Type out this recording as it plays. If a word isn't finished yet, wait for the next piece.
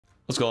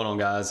What's going on,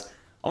 guys?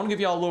 I want to give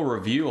y'all a little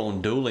review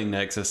on Dueling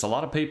Nexus. A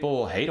lot of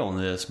people hate on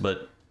this,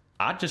 but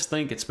I just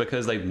think it's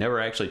because they've never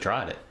actually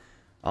tried it.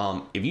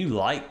 If you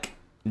like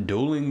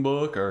Dueling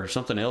Book or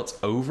something else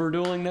over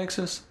Dueling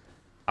Nexus,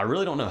 I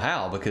really don't know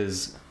how,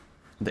 because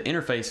the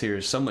interface here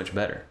is so much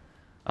better.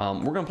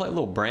 We're going to play a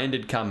little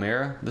branded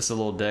Chimera. This is a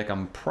little deck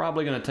I'm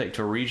probably going to take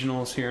to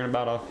regionals here in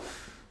about a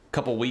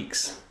couple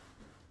weeks.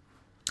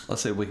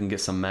 Let's see if we can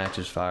get some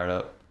matches fired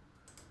up.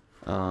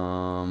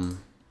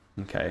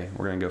 Okay,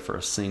 we're going to go for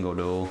a single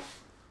duel.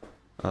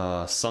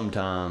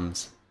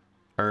 Sometimes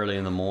early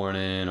in the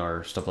morning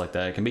or stuff like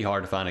that. It can be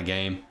hard to find a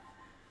game.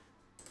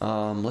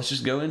 Let's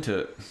just go into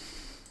it.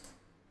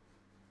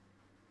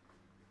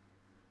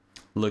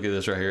 Look at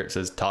this right here. It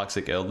says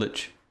Toxic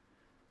Eldritch.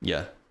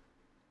 Yeah,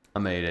 I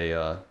made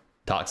a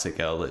Toxic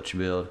Eldritch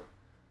build.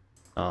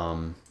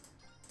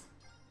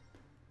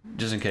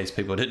 Just in case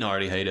people didn't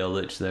already hate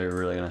Eldritch, they're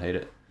really gonna hate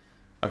it.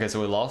 Okay, so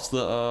we lost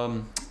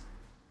the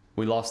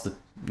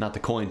not the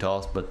coin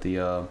toss, but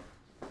the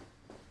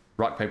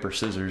rock paper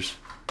scissors.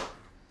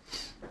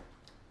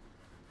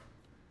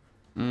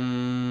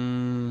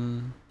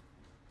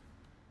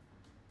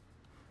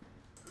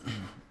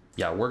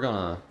 Yeah, we're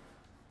gonna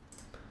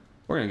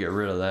get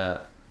rid of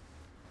that.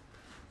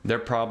 They're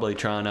probably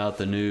trying out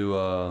the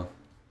new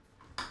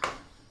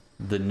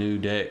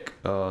deck,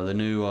 the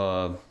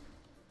new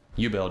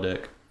U-Bell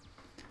deck.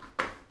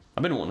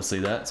 I've been wanting to see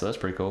that, so that's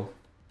pretty cool.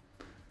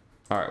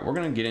 All right, we're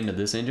gonna get into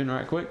this engine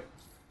right quick.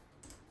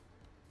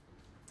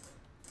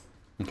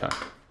 Okay,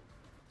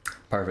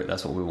 perfect.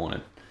 That's what we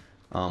wanted.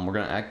 We're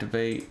gonna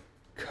activate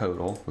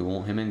Codal. We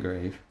want him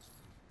engraved,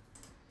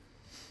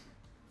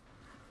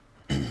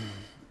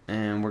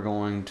 and we're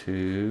going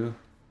to,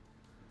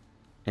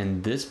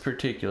 in this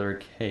particular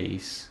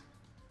case,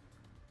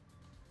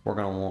 we're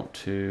gonna want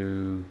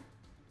to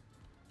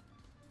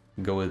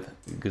go with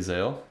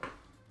Gazelle.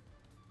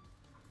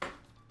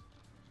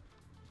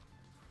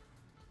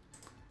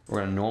 We're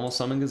gonna normal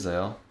summon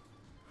Gazelle.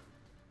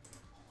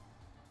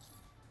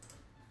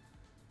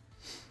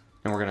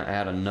 And we're gonna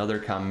add another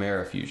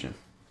Chimera fusion.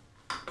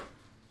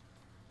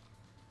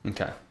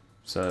 Okay,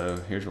 so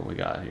here's what we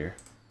got here.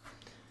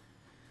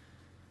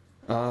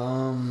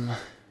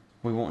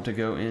 We want to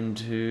go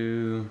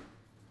into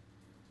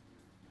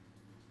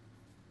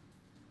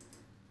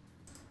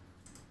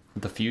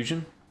the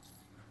fusion.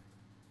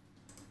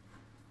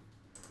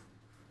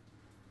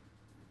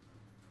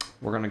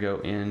 We're gonna go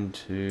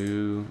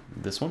into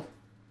this one.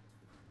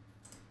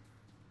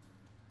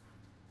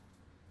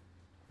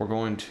 We're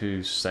going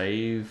to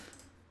save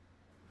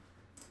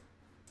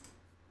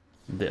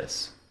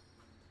this.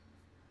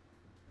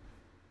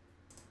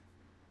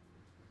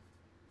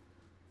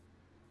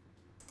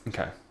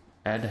 Okay,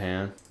 add to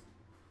hand.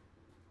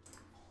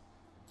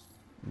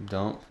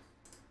 Dump.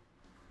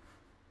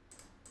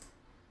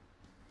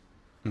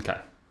 Okay.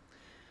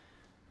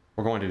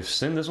 We're going to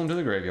send this one to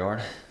the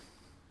graveyard.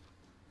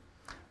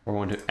 We're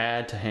going to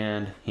add to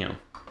hand him.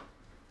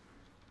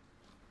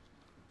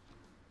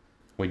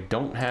 We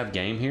don't have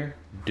game here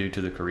due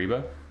to the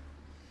Karibo.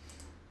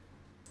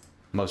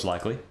 Most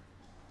likely.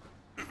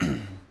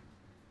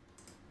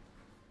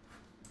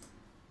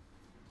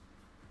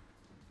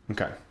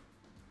 Okay.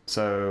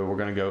 So we're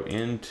going to go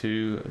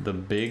into the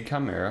big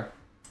Chimera.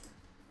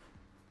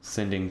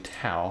 Sending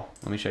Tau.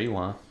 Let me show you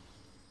why.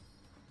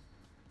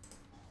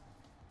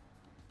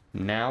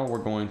 Now we're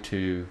going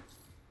to...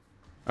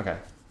 Okay.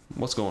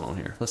 What's going on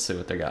here? Let's see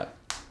what they got.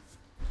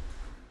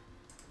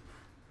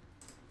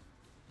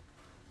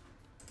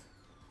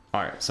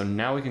 Alright, so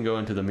now we can go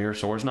into the Mirror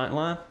Swords Knight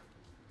line,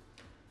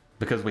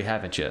 because we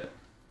haven't yet.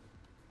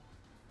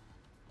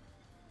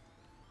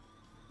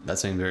 That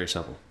seems very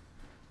simple.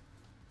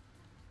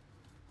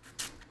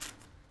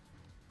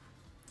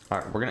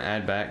 Alright, we're going to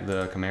add back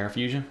the Chimera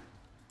fusion.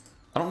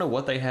 I don't know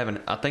what they have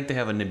in... I think they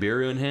have a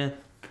Nibiru in hand.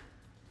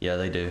 Yeah,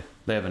 they do.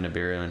 They have a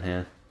Nibiru in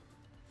hand.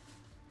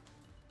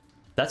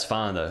 That's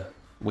fine, though.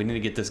 We need to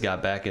get this guy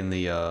back in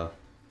the...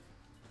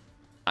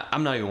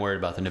 I'm not even worried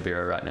about the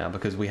Nibiru right now,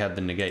 because we have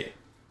the negate.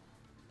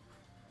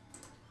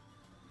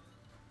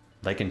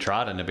 They can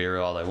try to Nibiru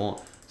all they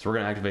want. So we're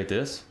going to activate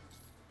this.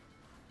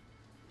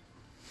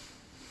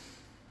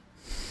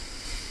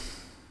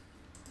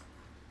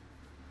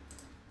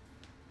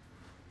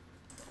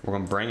 We're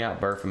going to bring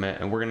out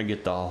Baphomet, and we're going to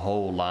get the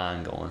whole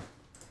line going.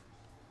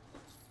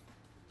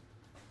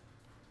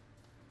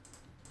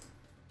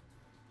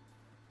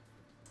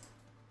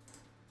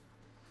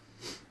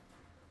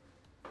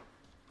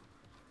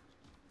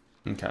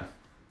 Okay.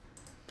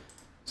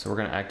 So we're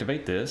going to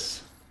activate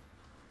this.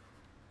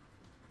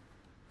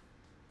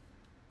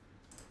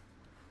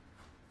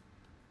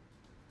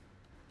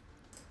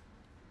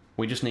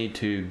 We just need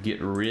to get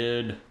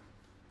rid...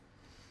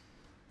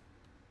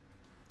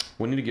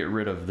 We need to get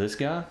rid of this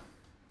guy.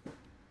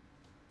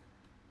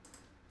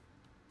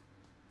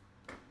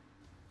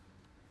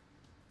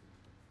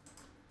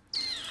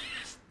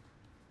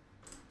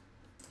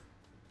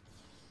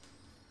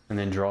 And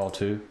then draw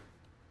two.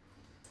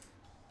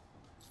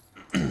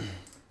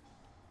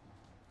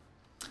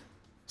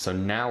 So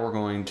now we're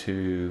going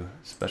to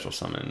special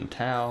summon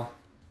Tau.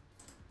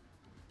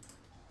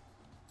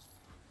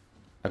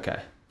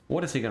 Okay,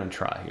 what is he gonna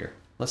try here?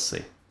 Let's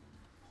see.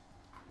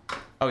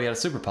 Oh, he had a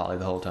super poly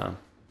the whole time.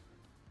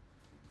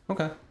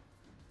 Okay.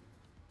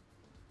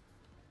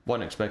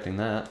 Wasn't expecting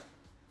that.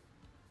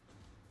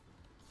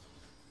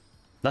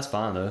 That's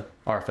fine though.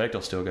 Our effect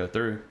will still go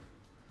through.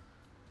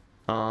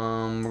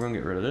 We're gonna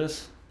get rid of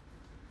this.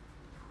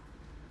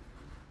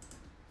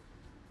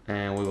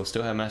 And we will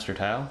still have Master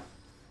Tau.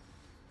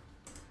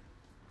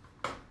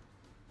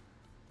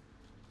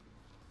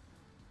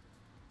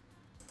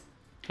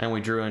 And we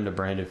drew into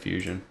Branded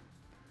Fusion.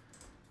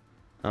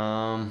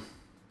 Sorry.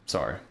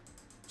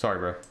 Sorry,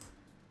 bro.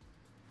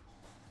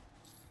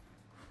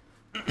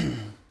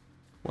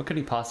 What could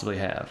he possibly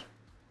have?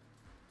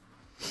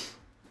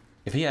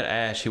 If he had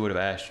Ash, he would have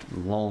Ashed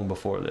long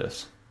before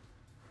this.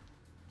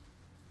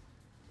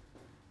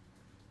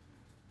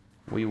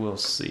 We will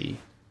see.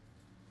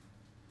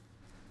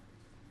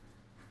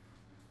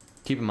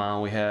 Keep in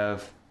mind we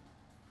have...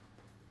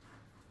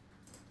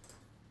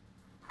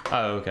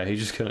 Oh, okay. He's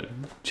just gonna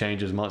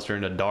change his monster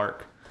into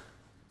dark.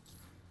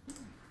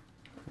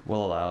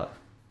 We'll allow it.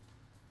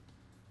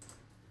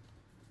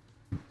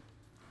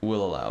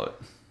 We'll allow it.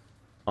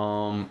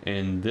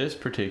 In this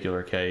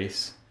particular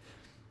case,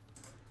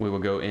 we will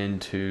go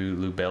into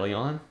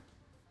Lubellion.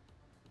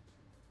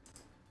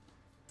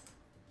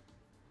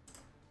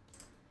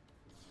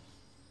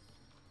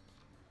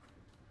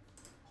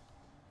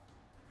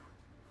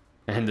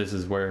 And this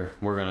is where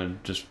we're gonna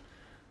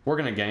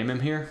game him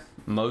here.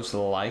 Most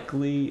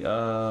likely,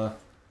 the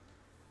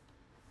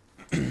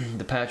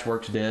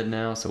Patchwork's dead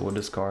now, so we'll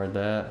discard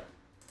that.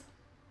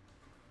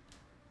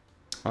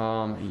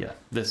 Yeah,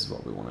 this is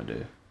what we want to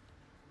do.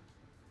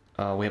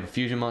 We have a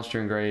fusion monster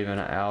in grave and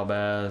an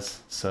Albaz,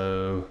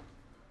 so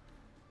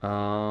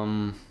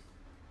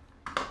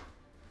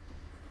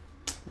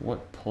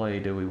what play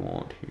do we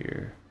want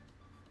here?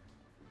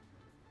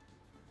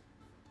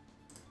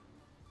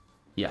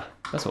 Yeah,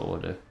 that's what we'll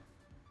do.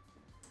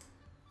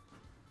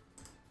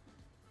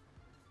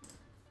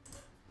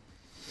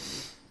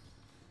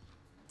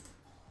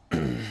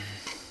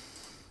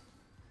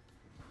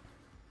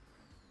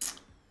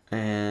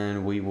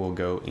 And we will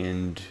go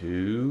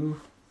into...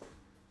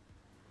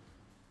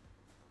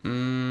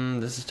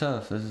 this is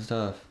tough. This is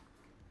tough.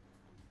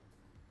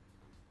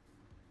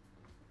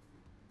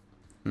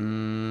 I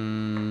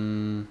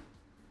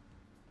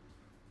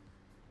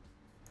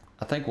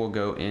think we'll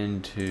go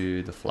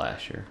into the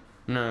Flasher.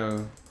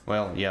 No.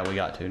 Well, yeah, we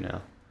got to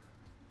now.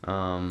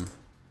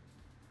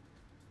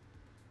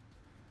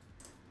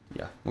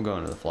 Yeah, we'll go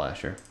into the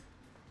Flasher.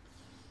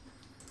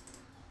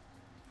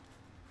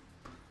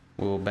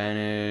 We'll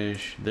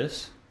banish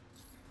this.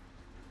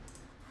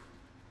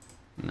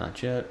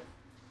 Not yet.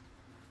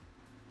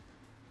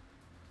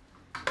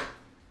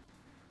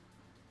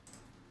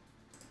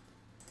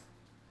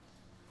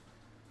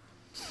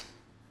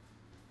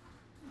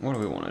 What do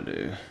we want to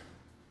do?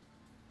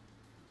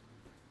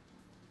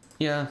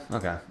 Yeah,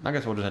 okay. I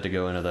guess we'll just have to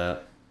go into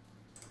that.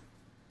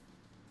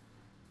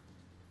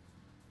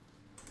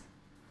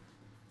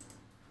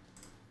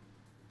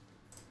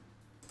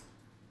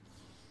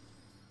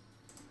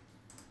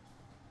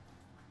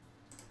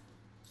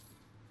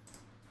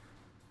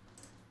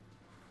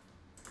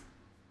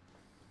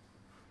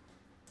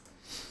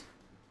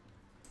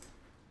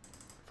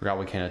 Forgot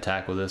we can't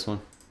attack with this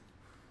one.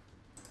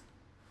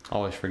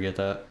 Always forget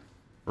that.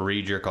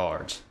 Read your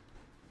cards.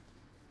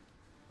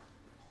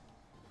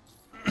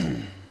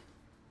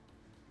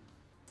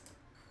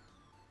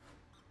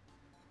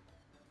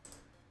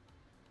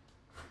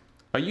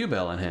 A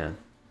U-Bell in hand.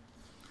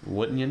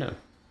 Wouldn't you know?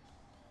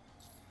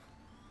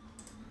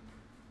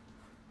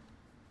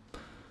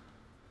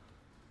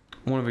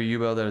 One of your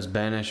U-Bell that is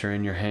banished or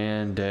in your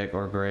hand, deck,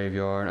 or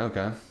graveyard.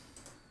 Okay.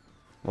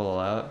 We'll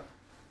allow it.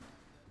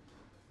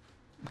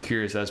 I'm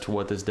curious as to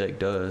what this deck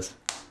does.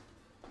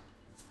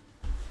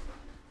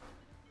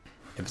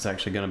 If it's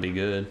actually going to be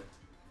good.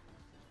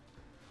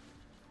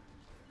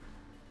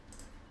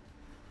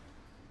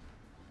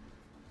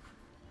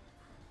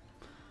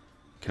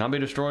 Cannot be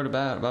destroyed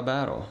by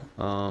battle.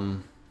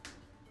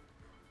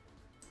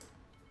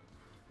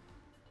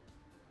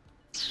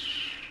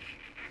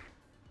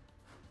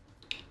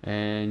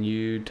 And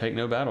you take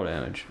no battle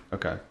damage.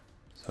 Okay.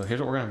 So here's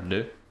what we're going to have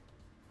to do.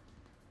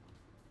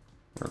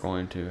 We're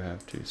going to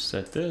have to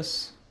set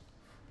this.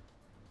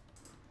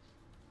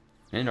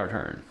 End our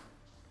turn.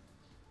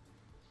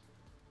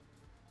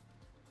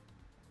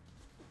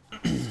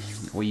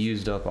 We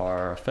used up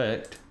our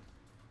effect.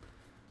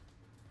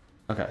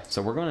 Okay,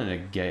 so we're going to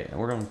negate.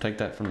 We're going to take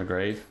that from the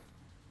grave.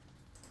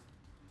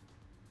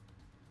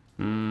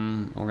 We're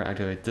going to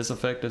activate this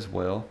effect as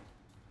well.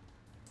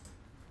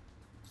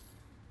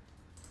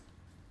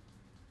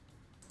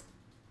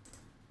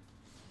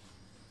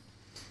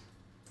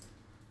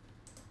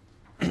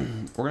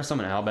 We're going to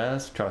summon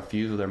Albaz, try to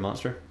fuse with their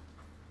monster.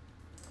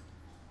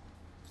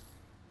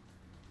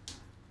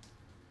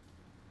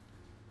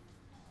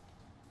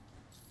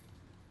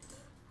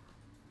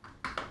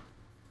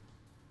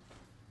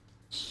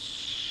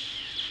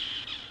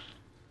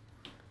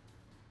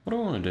 What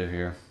do I want to do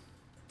here?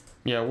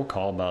 Yeah, we'll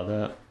call about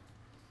that.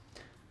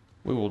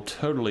 We will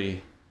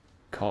totally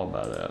call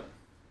about that.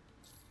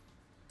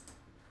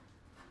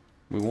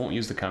 We won't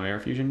use the Chimera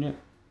fusion yet.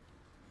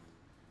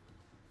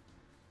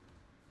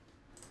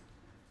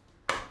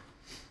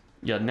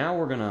 Yeah, now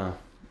we're gonna...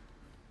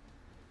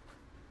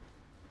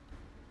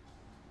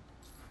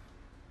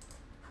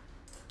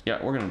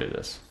 Yeah, we're gonna do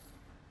this.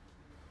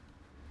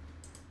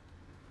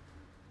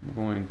 I'm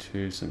going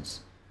to,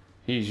 since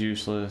he's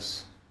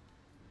useless...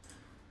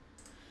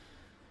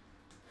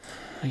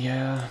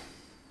 Yeah.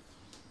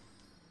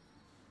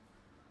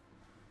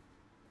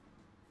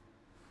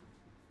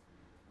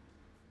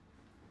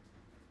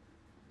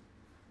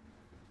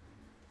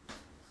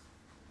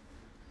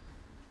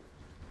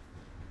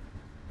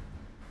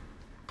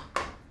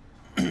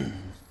 We're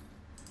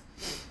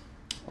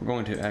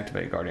going to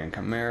activate Guardian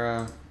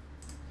Chimera,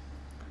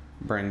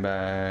 bring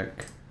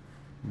back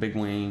Big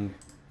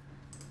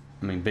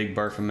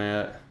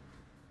Baphomet.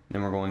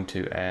 Then we're going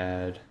to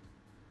add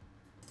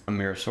a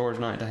Mirror Swords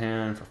Knight to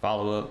hand for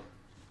follow-up.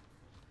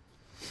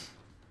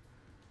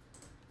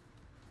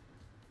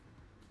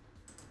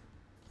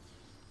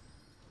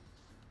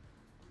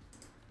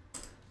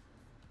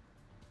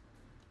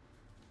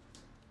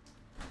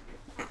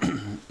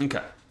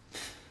 Okay.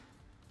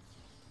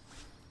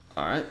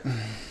 All right.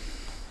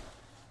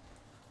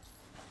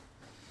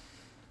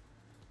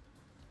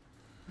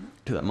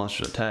 Do that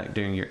monster's attack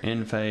during your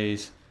end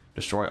phase.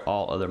 Destroy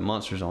all other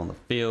monsters on the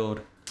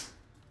field.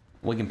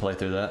 We can play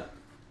through that.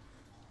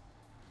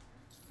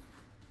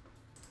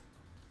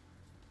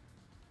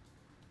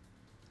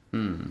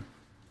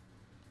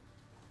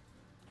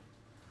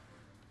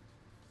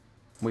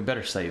 We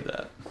better save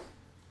that.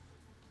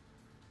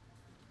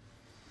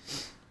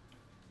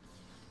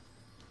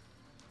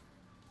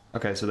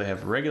 Okay, so they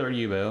have regular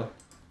U-Bell.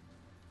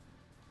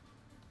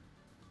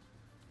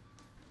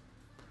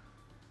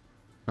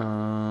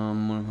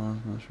 I'm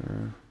not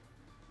sure.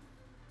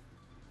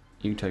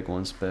 You can take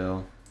one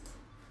spell.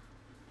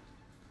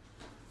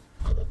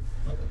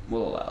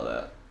 We'll allow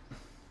that.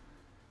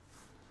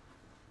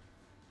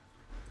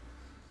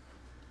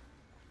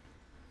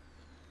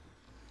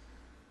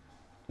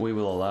 We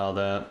will allow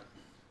that.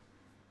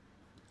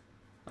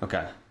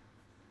 Okay.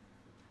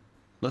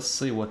 Let's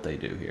see what they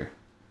do here.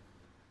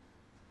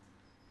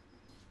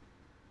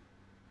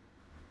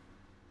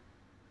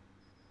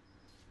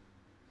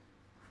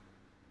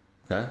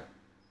 Okay.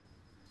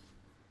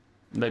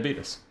 They beat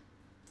us.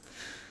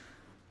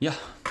 Yeah.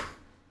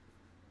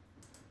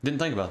 Didn't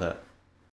think about that.